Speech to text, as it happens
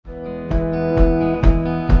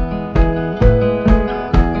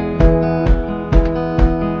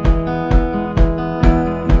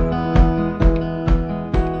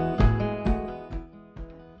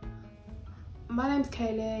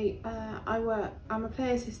I'm a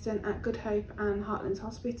play assistant at Good Hope and Heartlands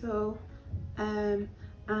Hospital, and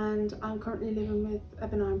I'm currently living with a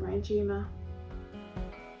benign brain tumour.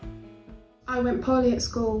 I went poorly at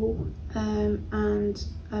school, and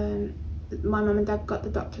my mum and dad got the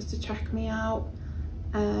doctors to check me out,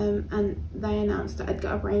 and they announced that I'd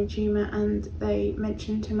got a brain tumour, and they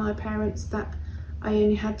mentioned to my parents that I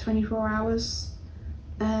only had 24 hours,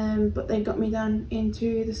 but they got me done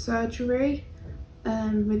into the surgery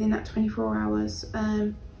within that 24 hours,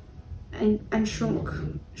 and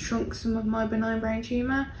shrunk some of my benign brain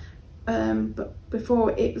tumour, but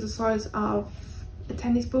before it was the size of a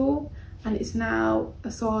tennis ball, and it's now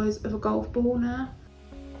the size of a golf ball now.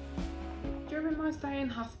 During my stay in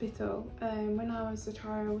hospital, when I was a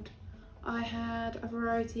child, I had a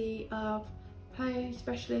variety of play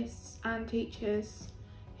specialists and teachers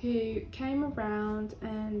who came around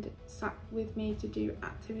and sat with me to do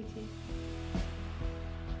activities.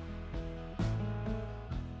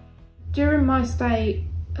 During my stay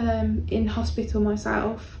in hospital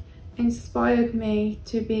myself, inspired me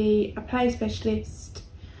to be a play specialist,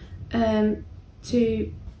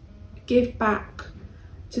 to give back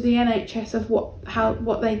to the NHS of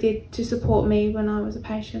what they did to support me when I was a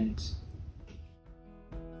patient.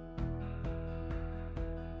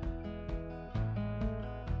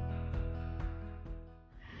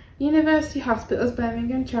 University Hospitals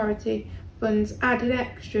Birmingham charity funds added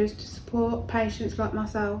extras to support patients like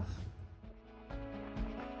myself.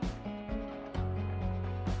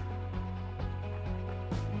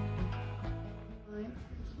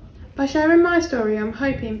 By sharing my story, I'm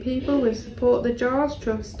hoping people will support the JARS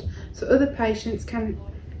Trust so other patients can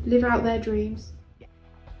live out their dreams.